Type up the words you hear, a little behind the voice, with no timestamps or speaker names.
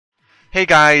Hey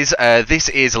guys, this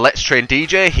is Let's Train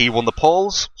Deejay. He won the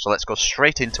polls, so let's go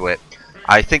straight into it.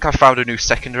 I think I found a new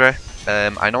secondary.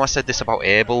 I know I said this about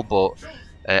Abel, but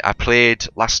I played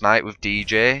last night with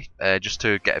Deejay just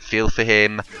to get a feel for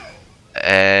him,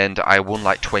 and I won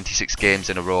like 26 games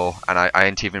in a row, and I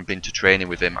ain't even been to training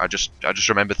with him. I just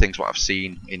remember things what I've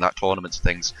seen in like tournaments and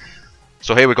things.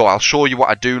 So here we go. I'll show you what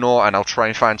I do know, and I'll try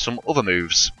and find some other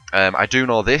moves. I do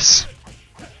know this,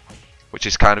 which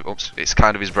is kind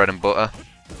of his bread and butter.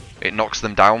 It knocks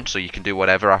them down, so you can do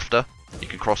whatever after. You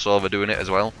can cross over doing it as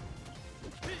well.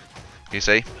 You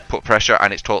see, put pressure,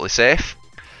 and it's totally safe.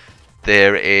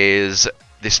 There is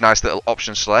this nice little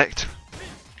option select.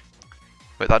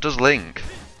 Wait, that does link.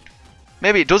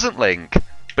 Maybe it doesn't link,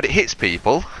 but it hits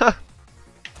people.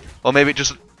 Or maybe it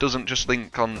just doesn't just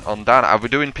link on down. I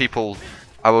was doing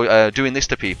doing this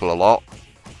to people a lot,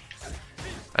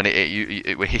 and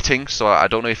it were hitting. So I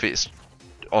don't know if it's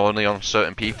only on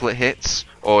certain people it hits,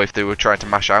 or if they were trying to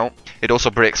mash out. It also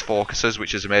breaks focuses,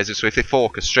 which is amazing. So if they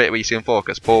focus, straight away you see them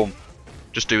focus, boom.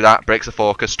 Just do that, breaks the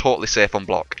focus, totally safe on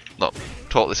block. No,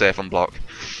 totally safe on block.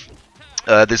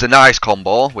 There's a nice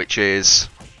combo, which is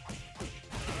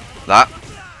that.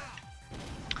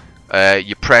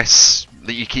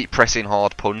 You keep pressing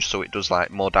hard punch, so it does like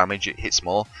more damage, it hits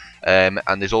more. And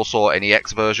there's also an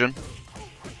EX version.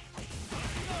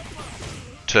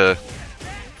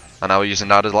 And I was using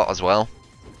that a lot as well.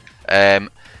 And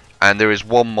there is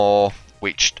one more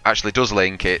which actually does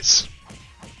link, it's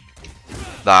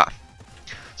that.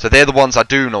 So they're the ones I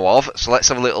do know of, so let's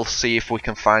have a little see if we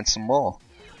can find some more.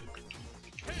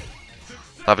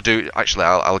 Actually,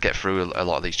 I'll get through a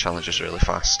lot of these challenges really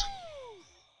fast.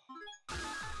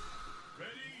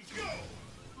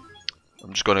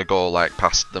 I'm just gonna go like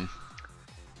past them,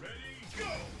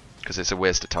 because it's a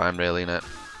waste of time really, innit?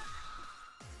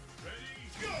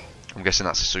 I'm guessing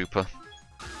that's a super.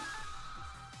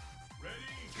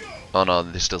 Oh no,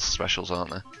 they're still specials,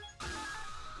 aren't they?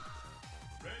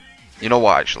 You know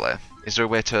what, actually? Is there a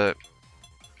way to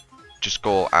just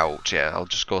go out? Yeah, I'll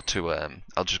just go to it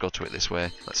this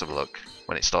way. Let's have a look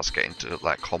when it starts getting to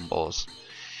like combos.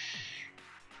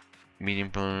 Medium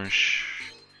punch.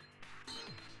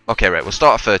 Okay, right, we'll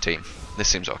start at 13. This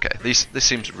seems okay. This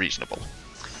seems reasonable.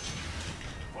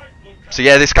 So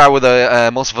yeah, this guy was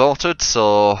the most voted,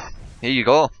 so here you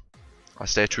go. I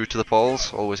stay true to the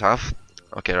polls, always have.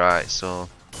 Okay, right, so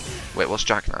wait, what's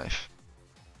jackknife?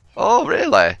 Oh,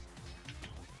 really?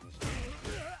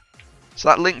 So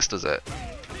that links, does it?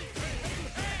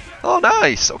 Oh,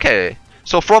 nice. Okay.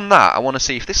 So from that, I want to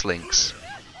see if this links.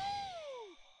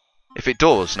 If it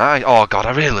does, nice. Oh god,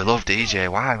 I really love Deejay.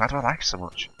 Why? Why do I like it so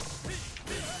much?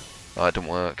 Oh, it didn't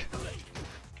work.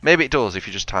 Maybe it does if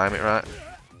you just time it right.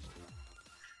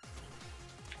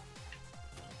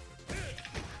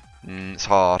 It's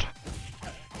hard.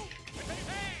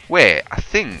 Wait, I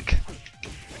think.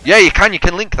 Yeah, you can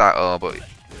link that. Oh, but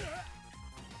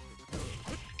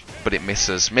it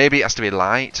misses. Maybe it has to be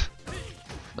light.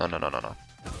 No. No,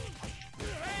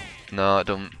 it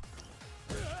don't.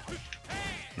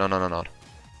 No. No.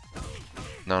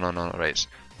 Right, it's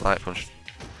light punch.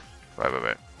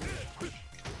 Right.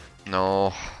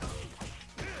 No.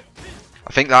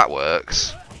 I think that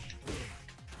works.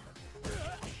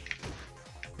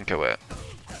 Okay, wait.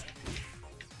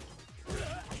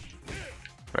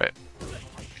 Right.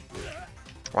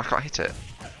 Why can't I hit it?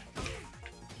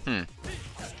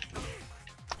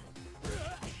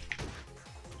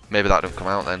 Maybe that don't come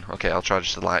out then. Okay, I'll try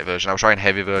just the light version. I'll try a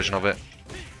heavy version of it.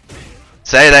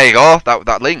 Say, there you go.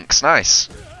 That links. Nice.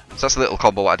 So that's a little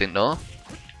combo I didn't know.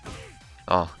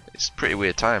 Oh, it's pretty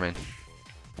weird timing.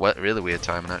 Well, really weird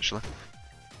timing actually.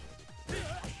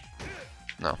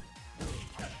 No.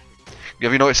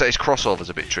 Have you noticed that his crossover's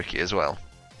a bit tricky as well?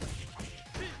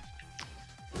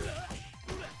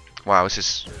 Wow, this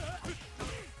is.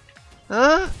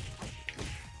 Huh?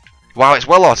 Wow, it's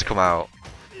well hard to come out.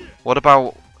 What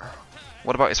about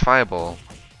his fireball?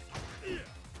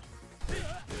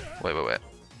 Wait.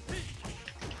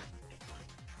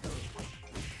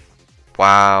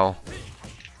 Wow.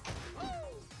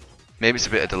 Maybe it's a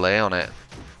bit of delay on it.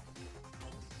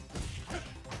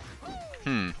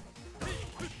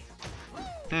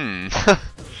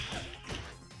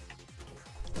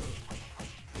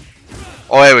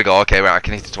 Oh, here we go. Okay, right, I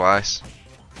can hit it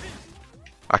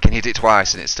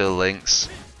twice. And it still links.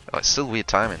 Oh, it's still weird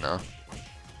timing though.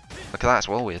 Look at that, it's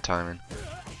well weird timing.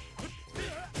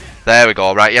 There we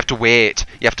go, right, you have to wait.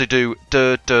 You have to do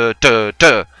duh.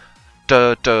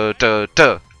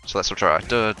 So let's try.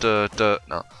 No.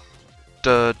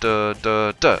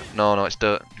 No, it's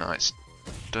duh. No, it's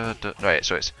duh. Right,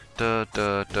 so it's duh.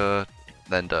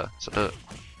 Then duh. So duh.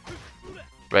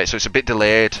 Right, so it's a bit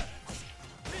delayed.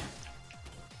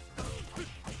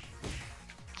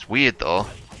 It's weird though.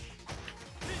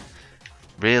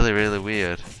 Really, really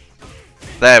weird.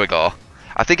 There we go.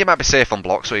 I think it might be safe on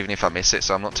block, so even if I miss it,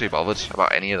 so I'm not too bothered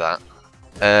about any of that.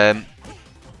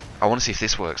 I want to see if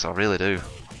this works, I really do.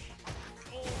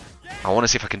 I want to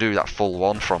see if I can do that full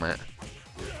one from it.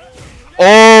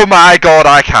 Oh my god,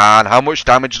 I can! How much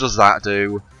damage does that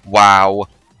do? Wow.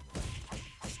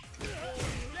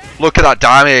 Look at that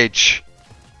damage!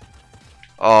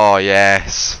 Oh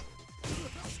yes.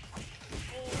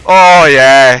 Oh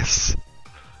yes!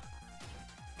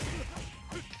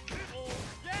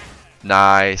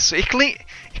 Nice. It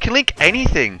can link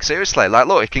anything, seriously. Like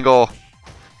look, it can go...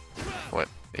 Wait,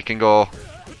 it can go...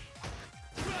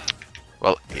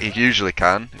 Well, it usually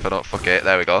can, if I don't fuck it.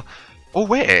 There we go. Oh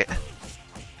wait!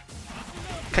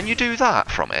 Can you do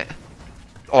that from it?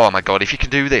 Oh my god, if you can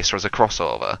do this as a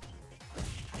crossover.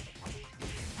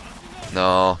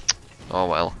 No. Oh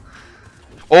well.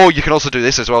 Oh, you can also do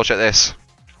this as well, check this.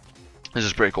 This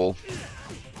is pretty cool.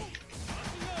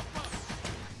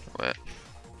 Wait.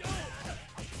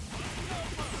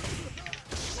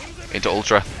 Into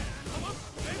Ultra.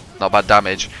 Not bad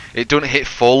damage. It doesn't hit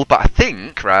full, but I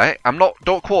think, right,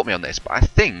 don't quote me on this, but I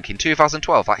think in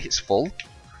 2012 that hits full.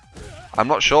 I'm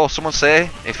not sure, someone say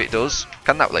if it does.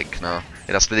 Can that link? No.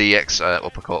 It has to be the EX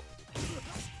uppercut.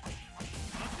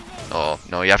 Oh,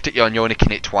 no, you have to, you only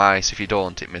can hit twice. If you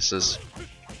don't, it misses.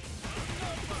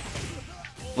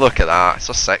 Look at that, it's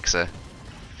so sexy.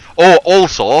 Oh,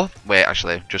 also, wait,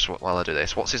 actually, just while I do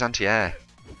this, what's his anti-air?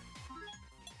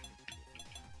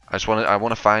 I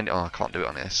want to find, oh, I can't do it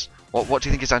on this. What do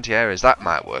you think his anti-air is? That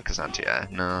might work as anti-air.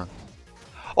 No.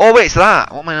 Oh, wait, it's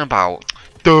that. What am I on about?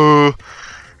 Duh.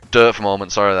 Dirt for a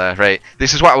moment, sorry there. Right,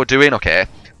 this is what I was doing, okay?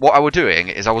 What I was doing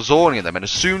is I was zoning them, and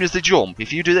as soon as they jump,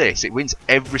 if you do this, it wins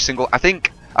every single... I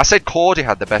think, I said Cody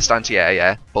had the best anti-air,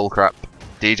 yeah? Bullcrap.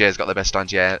 DJ's got the best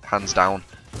anti-air, hands down.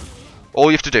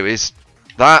 All you have to do is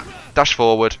that, dash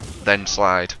forward, then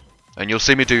slide. And you'll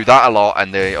see me do that a lot,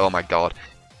 and they... Oh my god.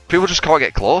 People just can't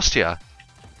get close to you.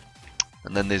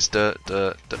 And then there's dirt.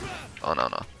 Oh, no,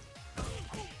 no.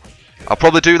 I'll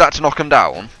probably do that to knock them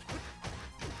down.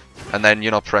 And then,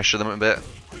 you know, pressure them a bit.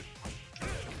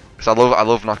 Because I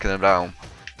love knocking them down.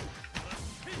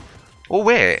 Oh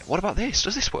wait, what about this?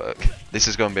 Does this work? This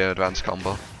is going to be an advanced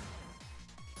combo.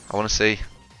 I want to see.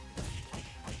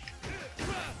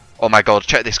 Oh my god,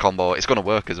 check this combo. It's going to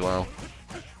work as well.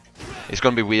 It's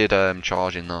going to be weird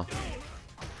charging though.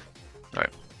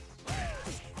 Right.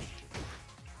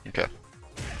 Okay.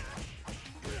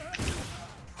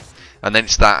 And then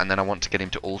it's that, and then I want to get him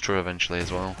to Ultra eventually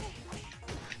as well.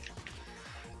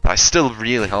 That's still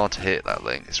really hard to hit, that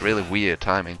link. It's really weird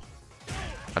timing.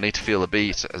 I need to feel a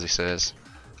beat, as he says.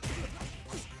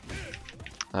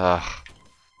 Ugh.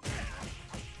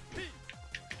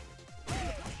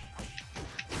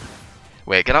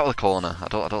 Wait, get out of the corner. I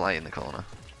don't like it in the corner.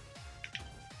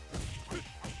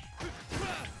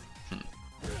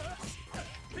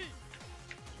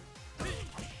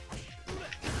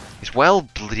 It's well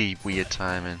bloody weird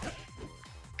timing.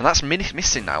 And that's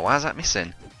missing now. Why is that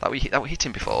missing? That we hit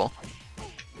him before.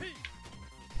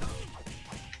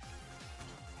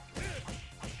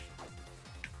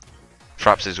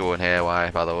 Fraps is going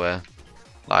haywire, by the way.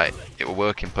 Like it were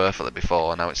working perfectly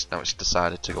before, now it's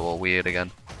decided to go all weird again.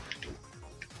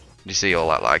 You see all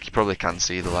that lag? You probably can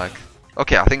see the lag.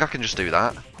 Okay, I think I can just do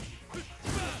that.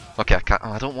 Okay, I can't.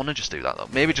 Oh, I don't want to just do that though.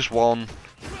 Maybe just one.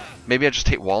 Maybe I just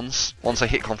hit once. Once I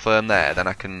hit confirm there, then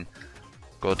I can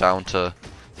go down to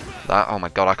that. Oh my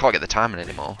god, I can't get the timing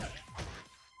anymore.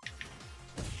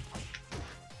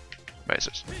 Right,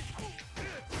 so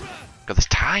got this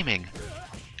timing.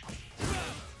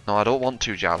 No, I don't want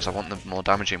two jabs. I want the more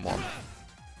damaging one.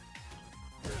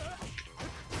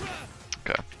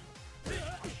 Okay.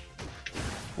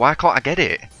 Why can't I get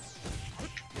it?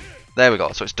 There we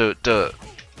go. So it's dirt, dirt.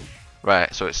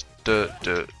 Right. So it's dirt,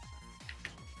 dirt,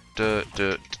 dirt,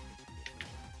 dirt,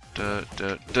 dirt,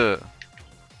 dirt, dirt,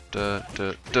 dirt,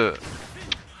 dirt, dirt,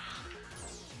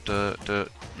 dirt,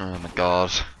 dirt. Oh my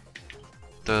god.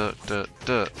 Dirt, dirt,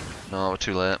 dirt. No, we're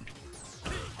too late.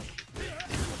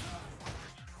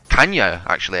 Can you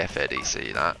actually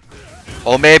FADC that?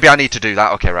 Or maybe I need to do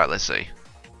that. Okay, right, let's see.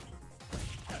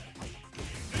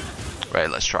 Right,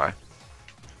 let's try.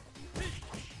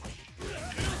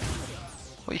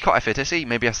 Well, you can't FADC.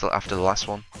 Maybe after the last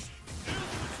one.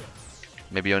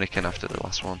 Maybe you only can after the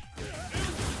last one.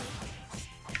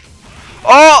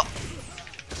 Oh!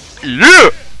 Yeah!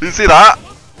 You see that?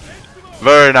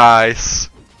 Very nice.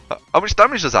 How much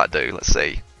damage does that do? Let's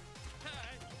see.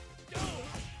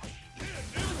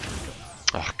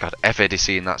 Oh god,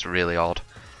 FADC, that's really odd.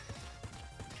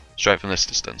 Straight from this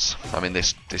distance. I mean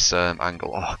this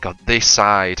angle. Oh god, this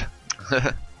side.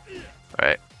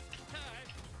 Right.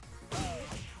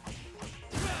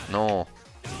 No.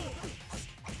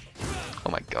 Oh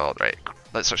my god, right.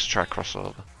 Let's just try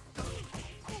crossover.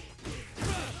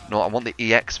 No, I want the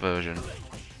EX version.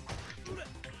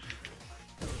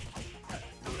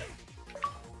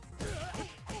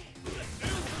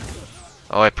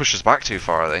 Oh, it pushes back too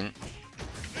far, I think.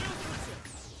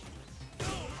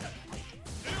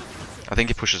 I think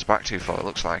he pushes back too far, it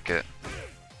looks like it.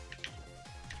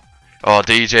 Oh,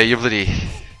 DJ, you bloody...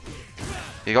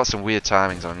 You got some weird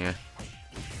timings on you.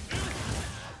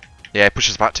 Yeah, it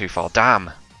pushes back too far, damn.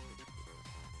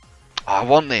 Oh, I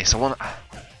want this,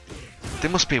 There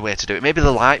must be a way to do it, maybe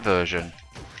the light version.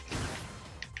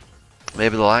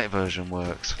 Maybe the light version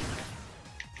works.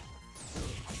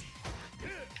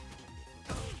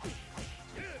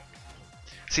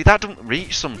 See, that doesn't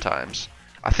reach sometimes.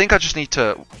 I think I just need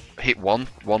to hit one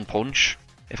punch.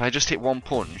 If I just hit one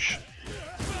punch,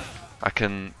 I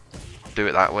can do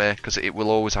it that way, because it will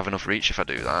always have enough reach if I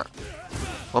do that.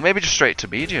 Or maybe just straight to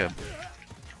medium.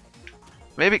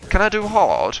 Maybe, can I do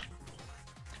hard?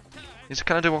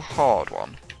 Can I do a hard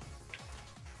one?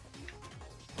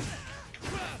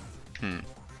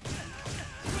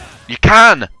 You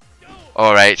can!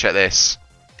 Alright, check this.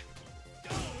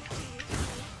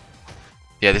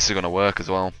 Yeah, this is going to work as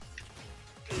well.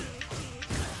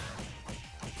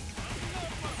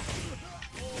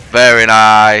 Very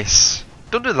nice.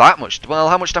 Don't do that much. Well,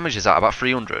 how much damage is that? About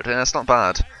 300. Yeah, that's not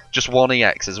bad. Just one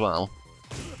EX as well.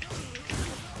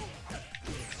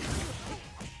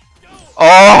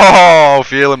 Oh,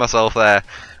 feeling myself there.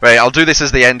 Right, I'll do this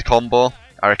as the end combo.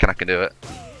 I reckon I can do it.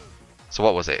 So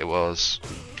what was it? It was...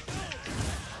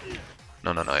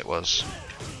 No, it was...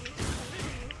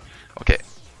 Okay.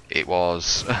 It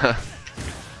was...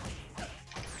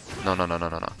 No.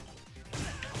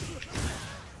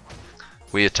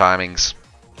 Weird timings.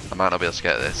 I might not be able to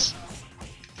get this.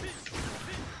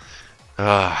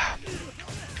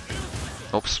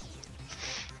 Oops.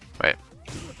 Right.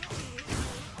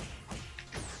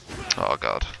 Oh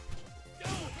god.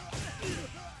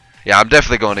 Yeah, I'm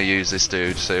definitely going to use this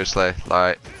dude, seriously.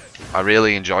 Like, I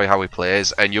really enjoy how he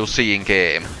plays, and you'll see in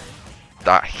game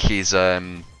that his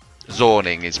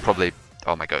zoning is probably...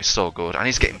 Oh my god, it's so good. And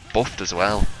he's getting buffed as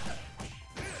well.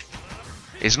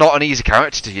 He's not an easy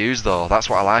character to use though, that's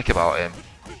what I like about him.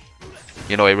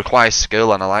 You know, he requires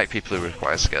skill, and I like people who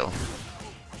require skill.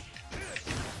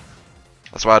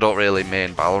 That's why I don't really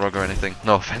main Balrog or anything.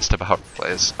 No offense to Balrog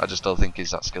players, I just don't think he's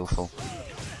that skillful.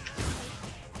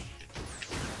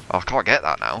 Oh, I can't get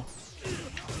that now.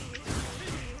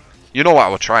 You know what I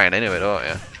was trying anyway, don't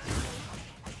you?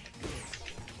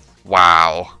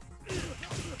 Wow.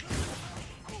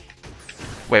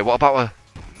 Wait, what about a...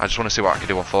 I just want to see what I can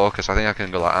do on focus. I think I can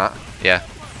go like that. Yeah.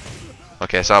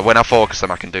 Okay, so when I focus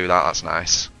them, I can do that. That's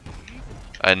nice.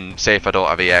 And say if I don't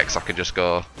have EX, I can just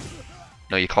go...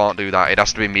 No, you can't do that. It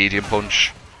has to be medium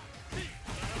punch.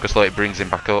 Because look, it brings him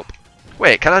back up.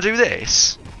 Wait, can I do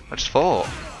this? I just thought.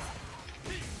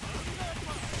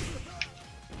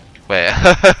 Wait.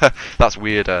 That's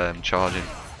weird charging.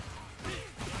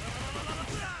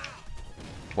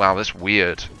 Wow, that's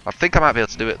weird. I think I might be able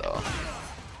to do it though.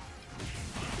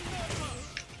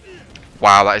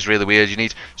 Wow, that is really weird. You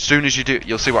need, as soon as you do,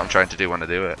 you'll see what I'm trying to do when I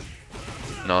do it.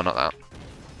 No, not that.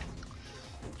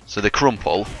 So the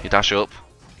crumple, you dash up.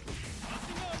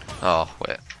 Oh,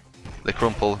 wait. The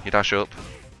crumple, you dash up.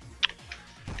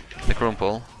 The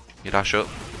crumple, you dash up.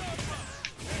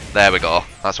 There we go.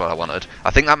 That's what I wanted. I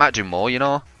think that might do more, you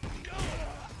know.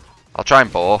 I'll try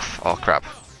them both. Oh, crap.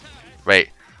 Right.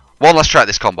 One, let's try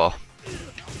this combo.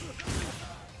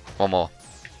 One more.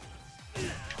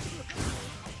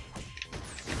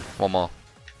 One more.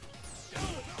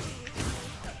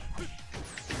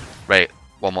 Right,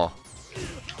 one more.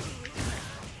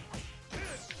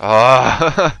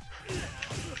 Ah!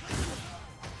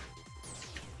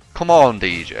 Come on,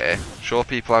 DJ. Show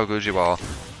people how good you are.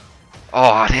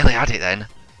 Oh, I nearly had it then.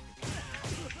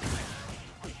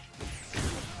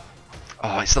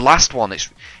 Oh, it's the last one.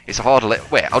 It's a harder.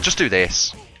 Wait, I'll just do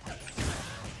this.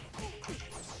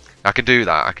 I can do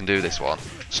that. I can do this one.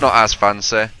 It's not as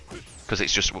fancy. Because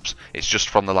it's just, whoops, it's just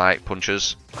from the light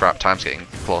punches. Crap, time's getting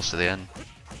close to the end.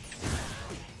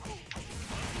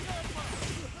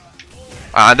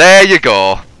 And there you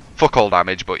go. Fuck all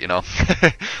damage, but you know.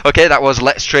 Okay, that was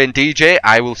Let's Train DJ.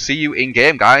 I will see you in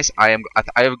game, guys. I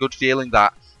have a good feeling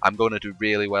that I'm going to do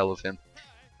really well with him.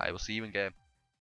 I will see you in game.